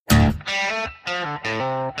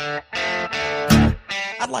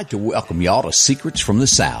I'd like to welcome y'all to Secrets from the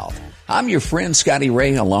South. I'm your friend Scotty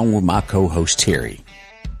Ray along with my co-host Terry.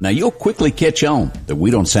 Now you'll quickly catch on that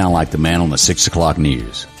we don't sound like the man on the 6 o'clock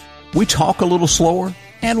news. We talk a little slower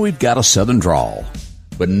and we've got a southern drawl.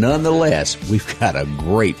 But nonetheless, we've got a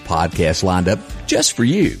great podcast lined up just for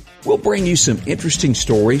you. We'll bring you some interesting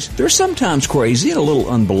stories. They're sometimes crazy and a little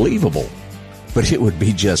unbelievable, but it would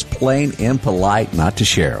be just plain impolite not to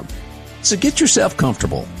share them. So get yourself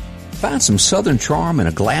comfortable. Find some southern charm in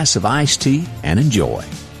a glass of iced tea and enjoy.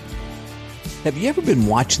 Have you ever been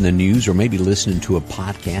watching the news or maybe listening to a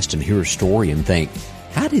podcast and hear a story and think,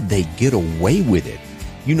 how did they get away with it?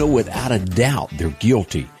 You know, without a doubt, they're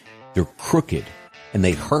guilty, they're crooked, and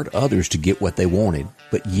they hurt others to get what they wanted,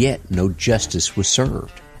 but yet no justice was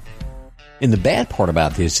served. And the bad part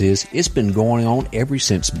about this is it's been going on ever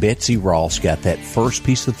since Betsy Ross got that first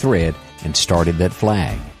piece of thread and started that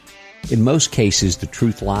flag. In most cases, the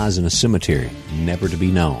truth lies in a cemetery, never to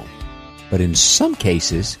be known. But in some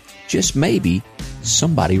cases, just maybe,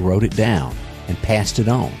 somebody wrote it down and passed it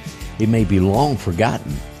on. It may be long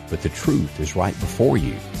forgotten, but the truth is right before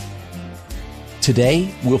you.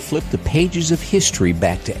 Today, we'll flip the pages of history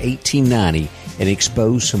back to 1890 and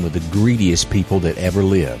expose some of the greediest people that ever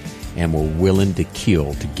lived and were willing to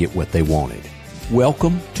kill to get what they wanted.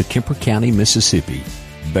 Welcome to Kemper County, Mississippi,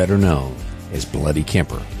 better known as Bloody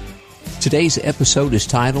Kemper. Today's episode is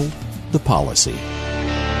titled, The Policy.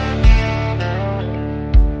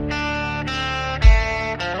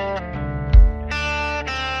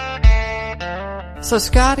 So,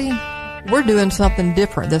 Scotty, we're doing something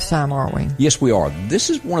different this time, aren't we? Yes, we are. This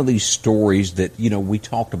is one of these stories that, we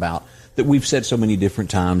talked about, that we've said so many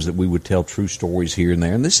different times that we would tell true stories here and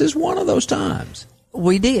there, and this is one of those times.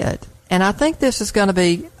 We did. And I think this is going to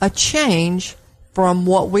be a change from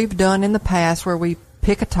what we've done in the past where we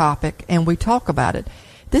pick a topic and we talk about it.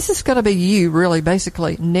 This is going to be you really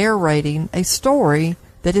basically narrating a story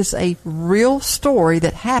that is a real story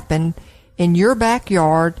that happened in your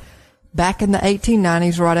backyard back in the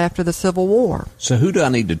 1890s, right after the Civil War. So who do I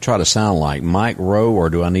need to try to sound like, Mike Rowe, or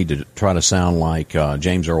do I need to try to sound like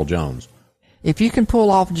James Earl Jones? If you can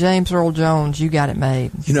pull off James Earl Jones, you got it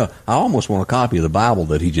made. I almost want a copy of the Bible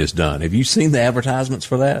that he just done. Have you seen the advertisements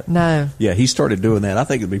for that? No. Yeah, he started doing that. I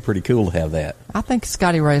think it'd be pretty cool to have that. I think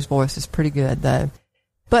Scotty Ray's voice is pretty good, though.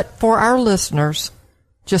 But for our listeners,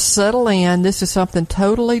 just settle in. This is something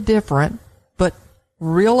totally different, but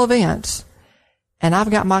real events. And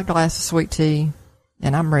I've got my glass of sweet tea,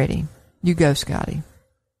 and I'm ready. You go, Scotty.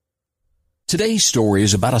 Today's story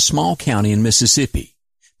is about a small county in Mississippi.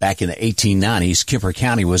 Back in the 1890s, Kemper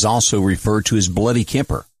County was also referred to as Bloody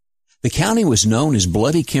Kemper. The county was known as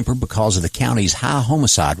Bloody Kemper because of the county's high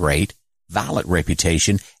homicide rate, violent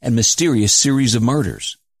reputation, and mysterious series of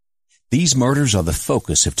murders. These murders are the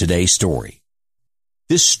focus of today's story.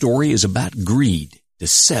 This story is about greed,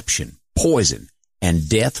 deception, poison, and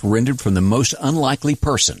death rendered from the most unlikely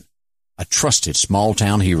person, a trusted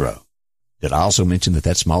small-town hero. Did I also mention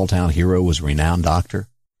that small-town hero was a renowned doctor?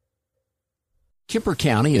 Kemper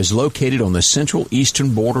County is located on the central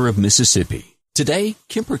eastern border of Mississippi. Today,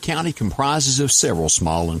 Kemper County comprises of several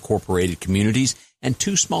small incorporated communities and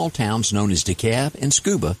two small towns known as DeKalb and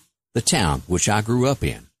Scooba, the town which I grew up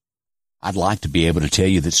in. I'd like to be able to tell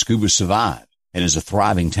you that Scooba survived and is a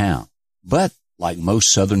thriving town. But, like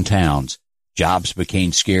most southern towns, jobs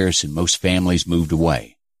became scarce and most families moved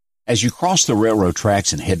away. As you cross the railroad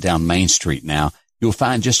tracks and head down Main Street now, you'll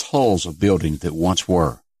find just hulls of buildings that once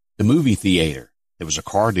were. The movie theater, there was a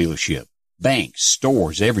car dealership, banks,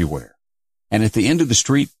 stores everywhere. And at the end of the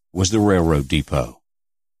street was the railroad depot.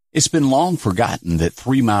 It's been long forgotten that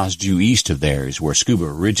 3 miles due east of there is where Scooba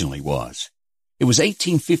originally was. It was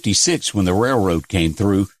 1856 when the railroad came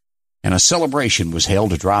through, and a celebration was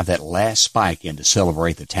held to drive that last spike in to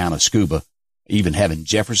celebrate the town of Scooba, even having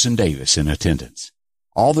Jefferson Davis in attendance.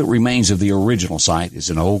 All that remains of the original site is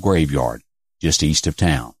an old graveyard just east of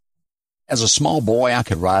town. As a small boy, I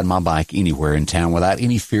could ride my bike anywhere in town without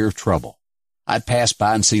any fear of trouble. I'd pass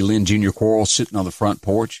by and see Lynn Jr. Quarles sitting on the front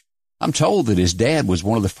porch. I'm told that his dad was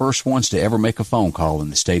one of the first ones to ever make a phone call in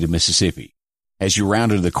the state of Mississippi. As you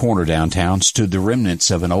rounded the corner downtown stood the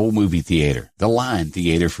remnants of an old movie theater, the Lion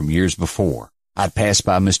Theater from years before. I'd pass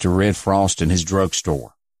by Mr. Red Frost and his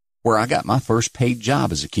drugstore, where I got my first paid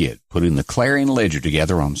job as a kid, putting the Clarion Ledger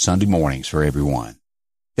together on Sunday mornings for everyone.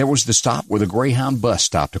 There was the stop where the Greyhound bus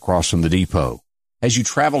stopped across from the depot. As you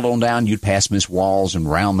traveled on down, you'd pass Miss Walls and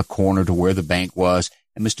round the corner to where the bank was,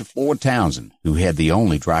 and Mr. Floyd Townsend, who had the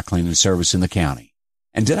only dry cleaning service in the county.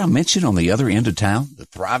 And did I mention on the other end of town, the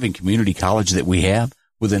thriving community college that we have,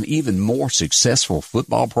 with an even more successful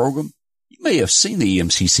football program? You may have seen the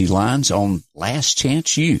EMCC lines on Last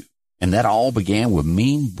Chance U, and that all began with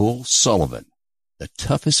Mean Bull Sullivan, the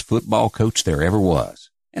toughest football coach there ever was.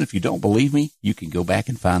 And if you don't believe me, you can go back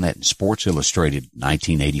and find that in Sports Illustrated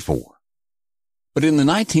 1984. But in the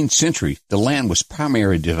 19th century, the land was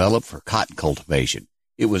primarily developed for cotton cultivation.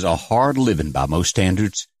 It was a hard living by most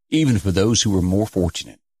standards, even for those who were more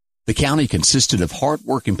fortunate. The county consisted of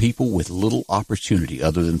hard-working people with little opportunity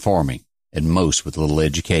other than farming, and most with little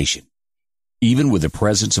education. Even with the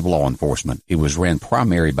presence of law enforcement, it was ran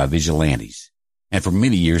primarily by vigilantes. And for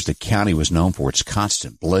many years, the county was known for its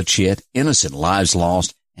constant bloodshed, innocent lives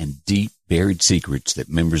lost, and deep buried secrets that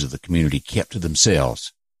members of the community kept to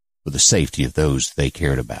themselves for the safety of those they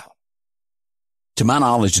cared about. To my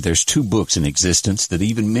knowledge, there's 2 books in existence that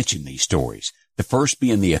even mention these stories, the first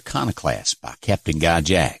being The Iconoclast by Captain Guy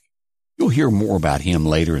Jack. You'll hear more about him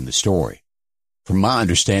later in the story. From my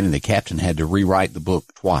understanding, the captain had to rewrite the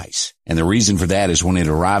book twice, and the reason for that is when it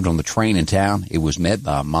arrived on the train in town, it was met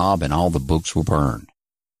by a mob and all the books were burned.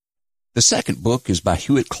 The second book is by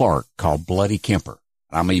Hewitt Clark called Bloody Kemper.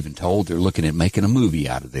 I'm even told they're looking at making a movie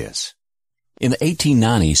out of this. In the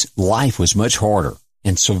 1890s, life was much harder,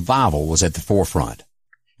 and survival was at the forefront.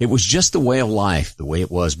 It was just the way of life, the way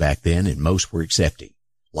it was back then, and most were accepting.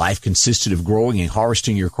 Life consisted of growing and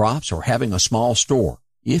harvesting your crops or having a small store,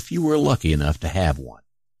 if you were lucky enough to have one.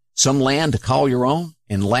 Some land to call your own,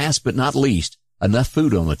 and last but not least, enough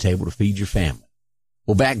food on the table to feed your family.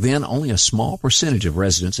 Well, back then, only a small percentage of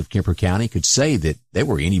residents of Kemper County could say that they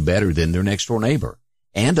were any better than their next-door neighbor.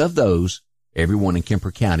 And of those, everyone in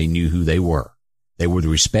Kemper County knew who they were. They were the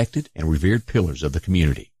respected and revered pillars of the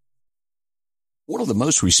community. One of the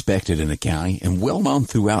most respected in the county and well-known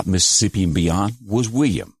throughout Mississippi and beyond was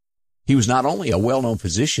William. He was not only a well-known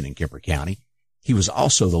physician in Kemper County, he was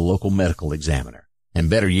also the local medical examiner, and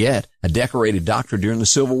better yet, a decorated doctor during the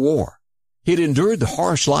Civil War. He had endured the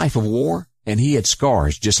harsh life of war, and he had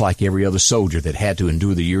scars just like every other soldier that had to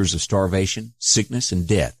endure the years of starvation, sickness, and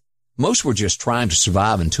death. Most were just trying to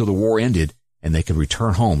survive until the war ended and they could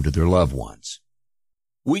return home to their loved ones.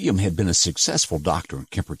 William had been a successful doctor in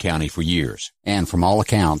Kemper County for years, and from all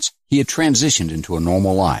accounts, he had transitioned into a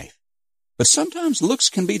normal life. But sometimes looks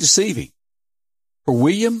can be deceiving. For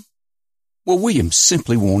William, William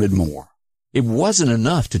simply wanted more. It wasn't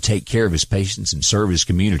enough to take care of his patients and serve his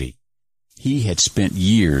community. He had spent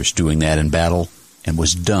years doing that in battle and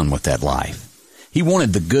was done with that life. He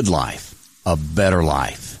wanted the good life, a better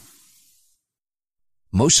life.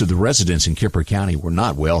 Most of the residents in Kemper County were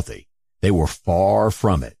not wealthy. They were far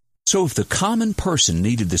from it. So if the common person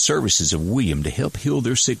needed the services of William to help heal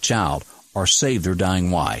their sick child or save their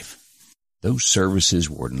dying wife, those services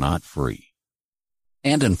were not free.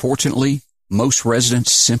 And unfortunately, most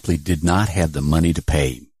residents simply did not have the money to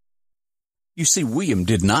pay him. You see, William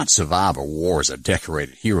did not survive a war as a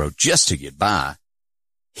decorated hero just to get by.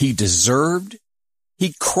 He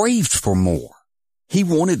craved for more. He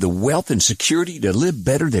wanted the wealth and security to live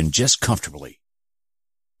better than just comfortably.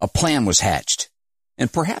 A plan was hatched,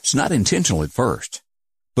 and perhaps not intentional at first,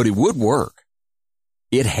 but it would work.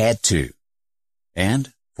 It had to,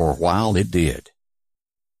 and for a while it did.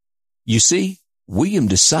 You see, William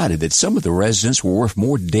decided that some of the residents were worth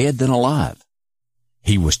more dead than alive.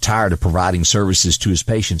 He was tired of providing services to his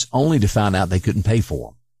patients only to find out they couldn't pay for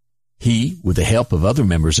them. He, with the help of other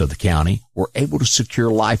members of the county, were able to secure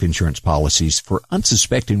life insurance policies for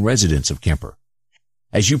unsuspecting residents of Kemper.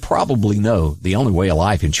 As you probably know, the only way a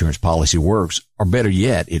life insurance policy works, or better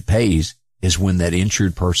yet, it pays, is when that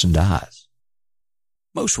insured person dies.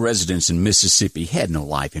 Most residents in Mississippi had no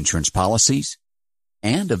life insurance policies,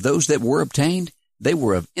 and of those that were obtained, they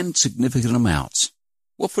were of insignificant amounts.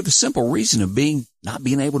 Well, for the simple reason of not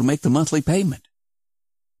being able to make the monthly payment.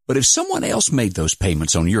 But if someone else made those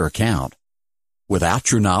payments on your account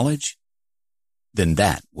without your knowledge, then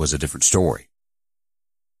that was a different story.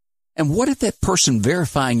 And what if that person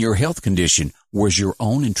verifying your health condition was your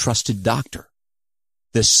own entrusted doctor?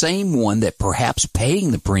 The same one that perhaps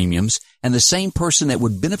paying the premiums and the same person that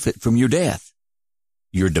would benefit from your death,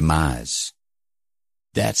 your demise.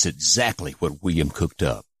 That's exactly what William cooked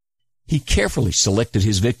up. He carefully selected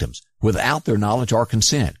his victims without their knowledge or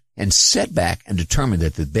consent and set back and determined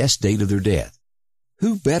that the best date of their death.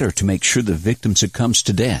 Who better to make sure the victim succumbs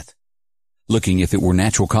to death? Looking if it were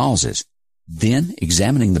natural causes, then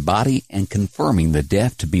examining the body and confirming the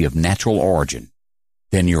death to be of natural origin,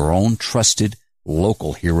 than your own trusted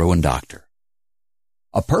local hero and doctor.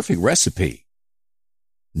 A perfect recipe.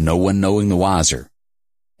 No one knowing the wiser,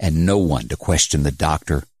 and no one to question the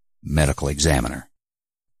doctor, medical examiner.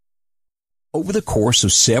 Over the course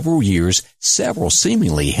of several years, several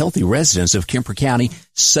seemingly healthy residents of Kemper County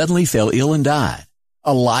suddenly fell ill and died.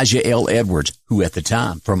 Elijah L. Edwards, who at the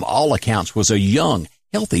time, from all accounts, was a young,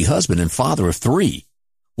 healthy husband and father of 3,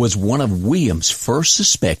 was one of William's first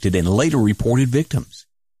suspected and later reported victims.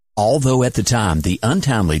 Although at the time the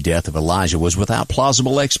untimely death of Elijah was without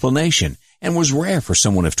plausible explanation and was rare for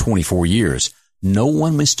someone of 24 years, no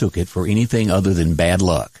one mistook it for anything other than bad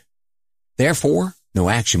luck. Therefore, no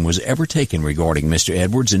action was ever taken regarding Mr.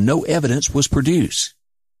 Edwards and no evidence was produced.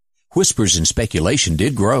 Whispers and speculation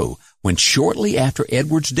did grow when shortly after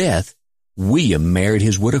Edwards' death, William married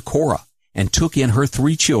his widow Cora and took in her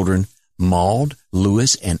 3 children, Maud,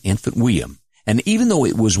 Louis, and infant William. And even though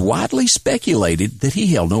it was widely speculated that he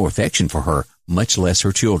held no affection for her, much less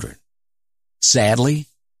her children. Sadly,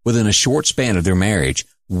 within a short span of their marriage,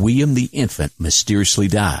 William the infant mysteriously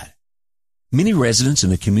died. Many residents in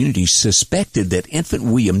the community suspected that infant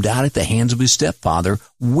William died at the hands of his stepfather,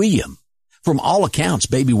 William. From all accounts,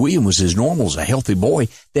 baby William was as normal as a healthy boy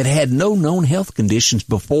that had no known health conditions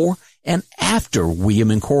before and after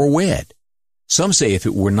William and Cora wed. Some say if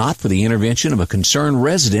it were not for the intervention of a concerned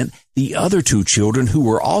resident, the other 2 children who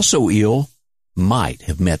were also ill might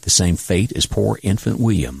have met the same fate as poor infant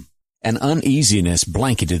William. An uneasiness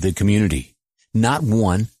blanketed the community. Not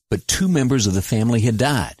one, but 2 members of the family had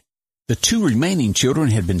died. The 2 remaining children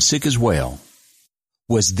had been sick as well.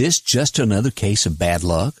 Was this just another case of bad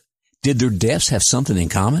luck? Did their deaths have something in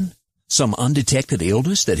common? Some undetected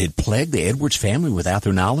illness that had plagued the Edwards family without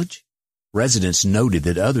their knowledge? Residents noted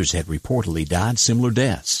that others had reportedly died similar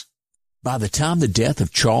deaths. By the time the death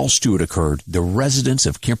of Charles Stewart occurred, the residents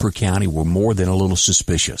of Kemper County were more than a little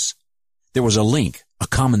suspicious. There was a link, a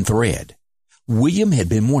common thread. William had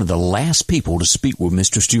been one of the last people to speak with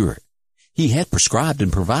Mr. Stewart. He had prescribed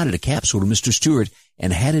and provided a capsule to Mr. Stewart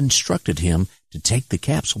and had instructed him to take the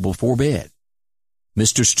capsule before bed.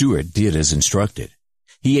 Mr. Stewart did as instructed.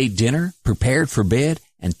 He ate dinner, prepared for bed,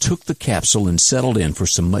 and took the capsule and settled in for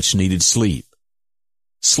some much-needed sleep.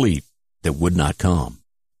 Sleep that would not come.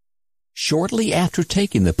 Shortly after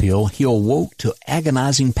taking the pill, he awoke to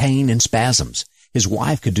agonizing pain and spasms. His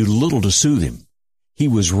wife could do little to soothe him. He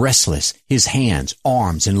was restless. His hands,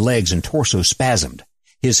 arms, and legs and torso spasmed.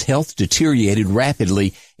 His health deteriorated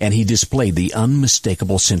rapidly, and he displayed the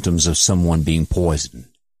unmistakable symptoms of someone being poisoned.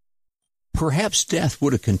 Perhaps death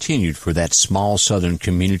would have continued for that small southern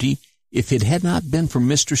community if it had not been for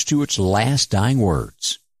Mr. Stewart's last dying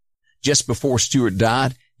words. Just before Stewart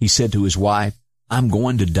died, he said to his wife, "I'm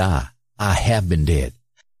going to die. I have been dead.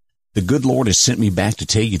 The good Lord has sent me back to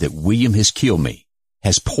tell you that William has killed me,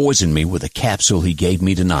 has poisoned me with a capsule he gave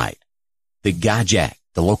me tonight. That Guy Jack,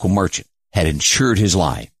 the local merchant, had insured his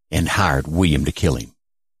life and hired William to kill him."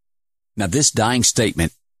 Now this dying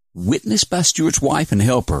statement, witnessed by Stewart's wife and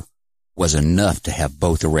helper, was enough to have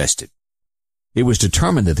both arrested. It was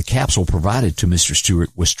determined that the capsule provided to Mr. Stewart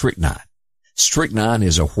was strychnine. Strychnine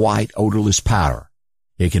is a white, odorless powder.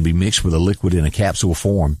 It can be mixed with a liquid in a capsule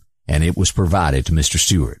form, and it was provided to Mr.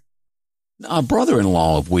 Stewart. Now, a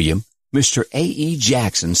brother-in-law of William, Mr. A.E.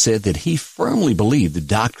 Jackson, said that he firmly believed the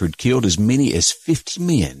doctor had killed as many as 50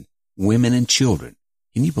 men, women, and children.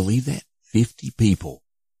 Can you believe that? 50 people.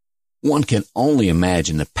 One can only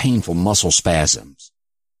imagine the painful muscle spasms,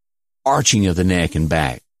 arching of the neck and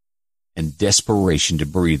back, and desperation to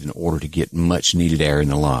breathe in order to get much-needed air in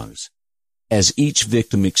the lungs, as each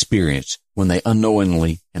victim experienced when they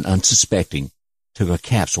unknowingly and unsuspecting took a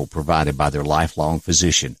capsule provided by their lifelong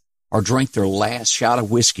physician, or drank their last shot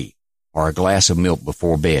of whiskey or a glass of milk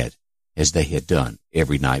before bed, as they had done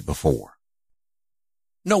every night before.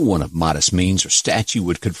 No one of modest means or stature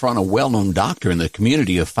would confront a well-known doctor in the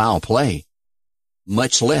community of foul play,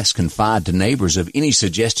 much less confide to neighbors of any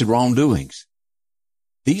suggested wrongdoings.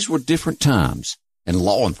 These were different times, and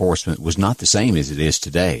law enforcement was not the same as it is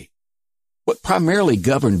today. What primarily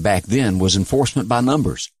governed back then was enforcement by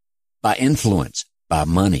numbers, by influence, by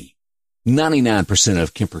money. 99%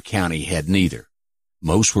 of Kemper County had neither.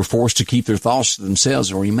 Most were forced to keep their thoughts to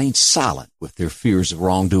themselves and remain silent with their fears of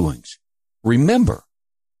wrongdoings. Remember,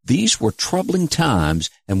 these were troubling times,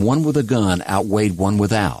 and one with a gun outweighed one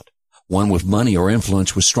without. One with money or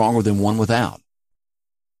influence was stronger than one without.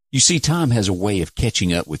 You see, time has a way of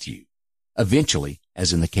catching up with you, eventually,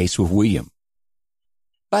 as in the case with William.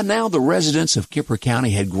 By now, the residents of Kemper County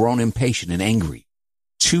had grown impatient and angry.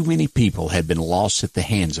 Too many people had been lost at the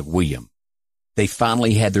hands of William. They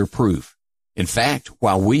finally had their proof. In fact,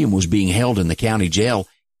 while William was being held in the county jail,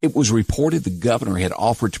 it was reported the governor had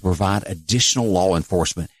offered to provide additional law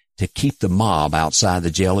enforcement to keep the mob outside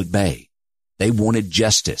the jail at bay. They wanted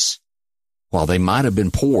justice. While they might have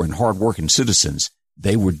been poor and hard-working citizens,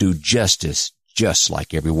 they were due justice just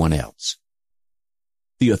like everyone else.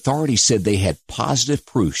 The authorities said they had positive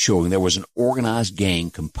proof showing there was an organized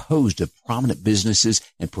gang composed of prominent businesses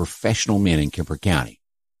and professional men in Kemper County,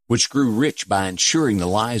 which grew rich by insuring the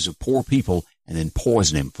lives of poor people and then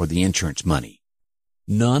poisoning them for the insurance money.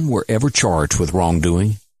 None were ever charged with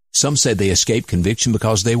wrongdoing. Some said they escaped conviction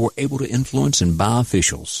because they were able to influence and buy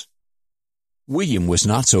officials. William was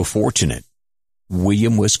not so fortunate.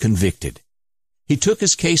 William was convicted. He took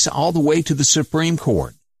his case all the way to the Supreme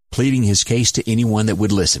Court, pleading his case to anyone that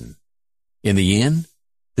would listen. In the end,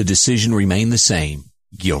 the decision remained the same,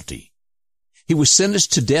 guilty. He was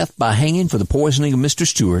sentenced to death by hanging for the poisoning of Mr.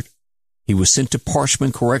 Stewart. He was sent to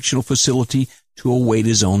Parchman Correctional Facility to await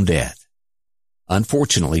his own death.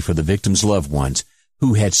 Unfortunately for the victim's loved ones,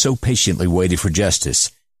 who had so patiently waited for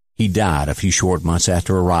justice, he died a few short months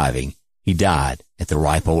after arriving. He died at the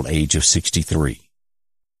ripe old age of 63.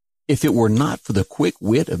 If it were not for the quick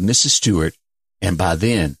wit of Mrs. Stewart, and by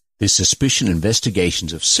then the suspicion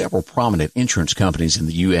investigations of several prominent insurance companies in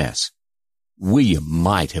the U.S., William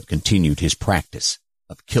might have continued his practice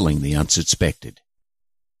of killing the unsuspected.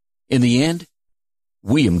 In the end,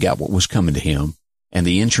 William got what was coming to him, and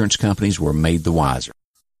the insurance companies were made the wiser.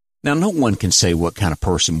 Now, no one can say what kind of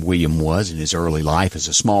person William was in his early life as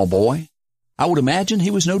a small boy. I would imagine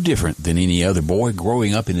he was no different than any other boy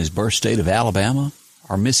growing up in his birth state of Alabama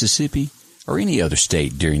or Mississippi or any other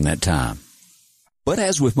state during that time. But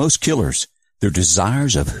as with most killers, their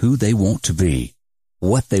desires of who they want to be,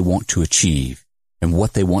 what they want to achieve, and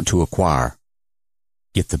what they want to acquire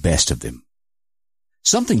get the best of them.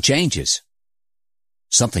 Something changes.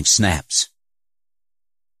 Something snaps.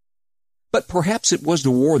 But perhaps it was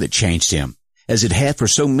the war that changed him, as it had for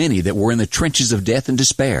so many that were in the trenches of death and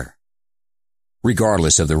despair.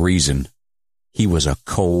 Regardless of the reason, he was a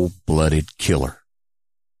cold-blooded killer,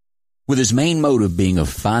 with his main motive being of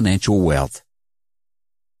financial wealth,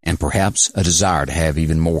 and perhaps a desire to have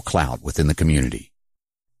even more clout within the community.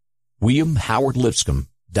 William Howard Lipscomb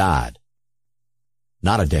died,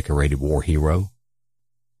 not a decorated war hero,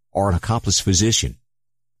 or an accomplished physician,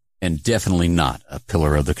 and definitely not a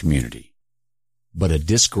pillar of the community, but a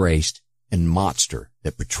disgraced and monster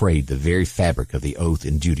that betrayed the very fabric of the oath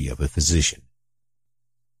and duty of a physician.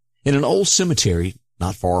 In an old cemetery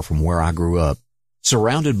not far from where I grew up,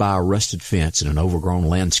 surrounded by a rusted fence and an overgrown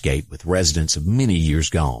landscape with residents of many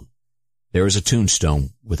years gone, there is a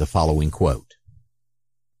tombstone with the following quote: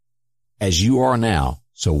 "As you are now,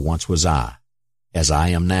 so once was I. As I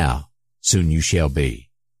am now, soon you shall be.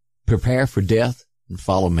 Prepare for death and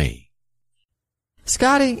follow me."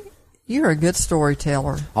 Scotty, you're a good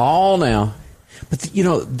storyteller. All now. But,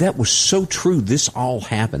 that was so true. This all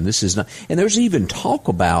happened. This is not, and there's even talk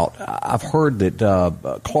about, I've heard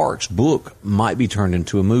that Clark's book might be turned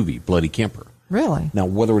into a movie, Bloody Kemper. Really? Now,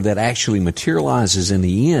 whether that actually materializes in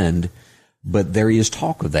the end, but there is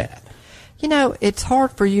talk of that. It's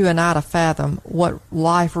hard for you and I to fathom what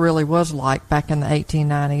life really was like back in the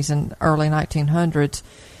 1890s and early 1900s.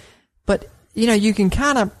 But, you can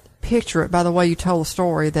kind of picture it by the way you told the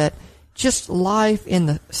story that just life in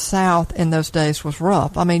the South in those days was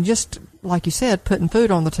rough. I mean, just like you said, putting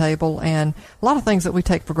food on the table and a lot of things that we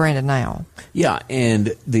take for granted now. Yeah,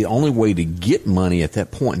 and the only way to get money at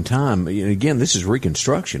that point in time, again, this is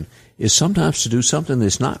Reconstruction, is sometimes to do something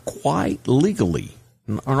that's not quite legally,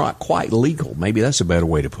 or not quite legal. Maybe that's a better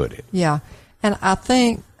way to put it. Yeah, and I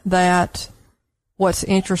think that what's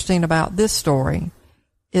interesting about this story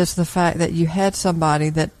is the fact that you had somebody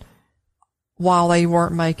that, while they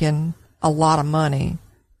weren't making a lot of money,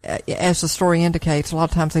 as the story indicates, a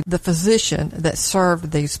lot of times the physician that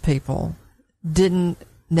served these people didn't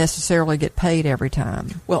necessarily get paid every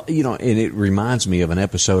time. Well, and it reminds me of an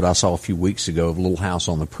episode I saw a few weeks ago of Little House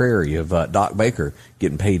on the Prairie of Doc Baker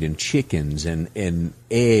getting paid in chickens and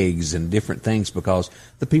eggs and different things because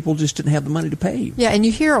the people just didn't have the money to pay. Yeah, and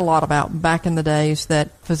you hear a lot about back in the days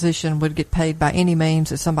that physician would get paid by any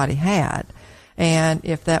means that somebody had. And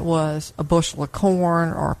if that was a bushel of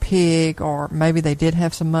corn or a pig, or maybe they did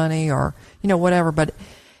have some money or, whatever. But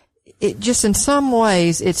it just, in some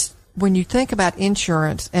ways, it's, when you think about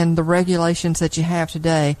insurance and the regulations that you have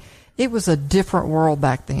today, it was a different world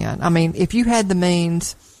back then. I mean, if you had the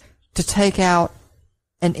means to take out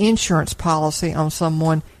an insurance policy on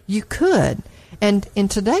someone, you could. And in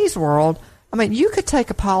today's world, I mean, you could take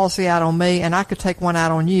a policy out on me and I could take one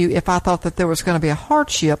out on you if I thought that there was going to be a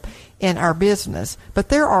hardship in our business. But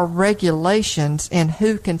there are regulations in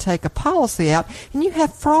who can take a policy out, and you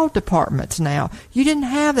have fraud departments now. You didn't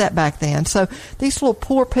have that back then. So these little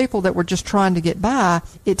poor people that were just trying to get by,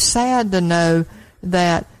 it's sad to know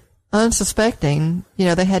that unsuspecting,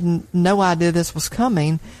 they had no idea this was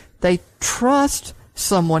coming. They trust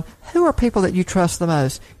someone. Who are people that you trust the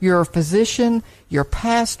most? Your physician, your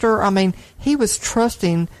pastor. I mean, he was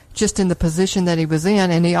trusting just in the position that he was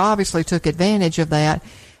in, and he obviously took advantage of that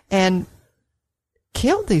and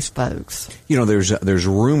killed these folks. There's a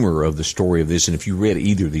rumor of the story of this, and if you read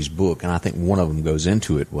either of these books, and I think one of them goes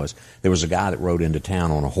into it, was there was a guy that rode into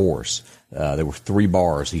town on a horse. There were 3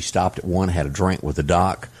 bars. He stopped at one, had a drink with the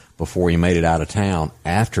doc before he made it out of town.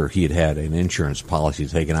 After he had an insurance policy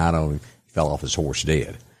taken out of him, he fell off his horse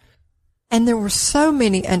dead. And there were so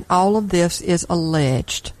many, and all of this is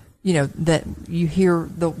alleged. That you hear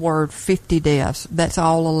the word 50 deaths. That's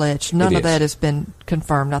all alleged. None of that has been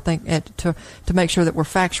confirmed. I think to make sure that we're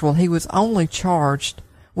factual, he was only charged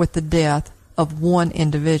with the death of one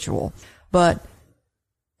individual. And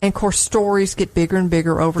of course, stories get bigger and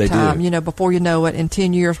bigger over time. Do. Before you know it, in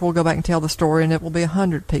 10 years, we'll go back and tell the story and it will be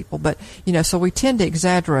 100 people. But, so we tend to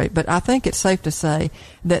exaggerate. But I think it's safe to say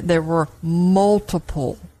that there were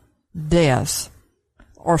multiple deaths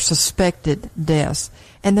or suspected deaths.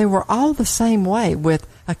 And they were all the same way with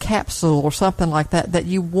a capsule or something like that, that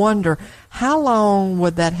you wonder, how long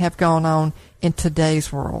would that have gone on in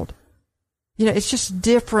today's world? It's just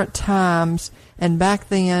different times. And back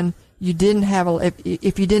then, you didn't have,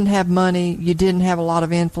 if you didn't have money, you didn't have a lot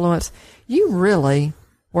of influence, you really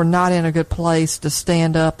were not in a good place to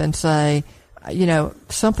stand up and say,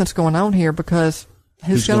 something's going on here, because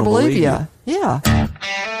who's going to believe you? Yeah.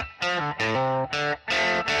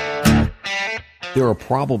 There are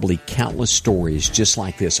probably countless stories just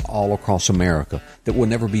like this all across America that will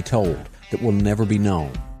never be told, that will never be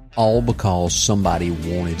known, all because somebody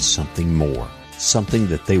wanted something more, something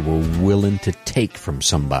that they were willing to take from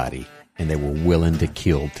somebody, and they were willing to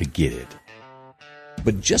kill to get it.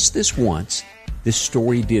 But just this once, this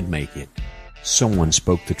story did make it. Someone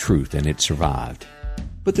spoke the truth, and it survived.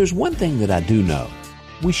 But there's one thing that I do know.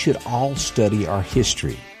 We should all study our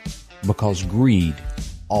history, because greed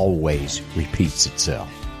always repeats itself.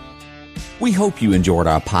 We hope you enjoyed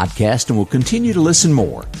our podcast and will continue to listen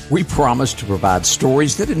more. We promise to provide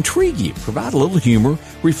stories that intrigue you, provide a little humor,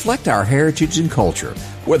 reflect our heritage and culture,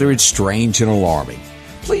 whether it's strange and alarming.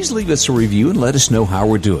 Please leave us a review and let us know how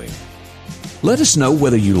we're doing. Let us know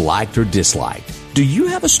whether you liked or disliked. Do you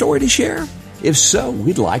have a story to share? If so,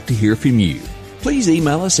 we'd like to hear from you. Please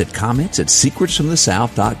email us at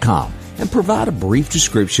comments@secretsfromthesouth.com. and provide a brief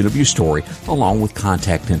description of your story along with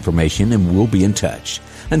contact information, and we'll be in touch.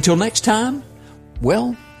 Until next time,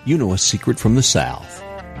 a secret from the South.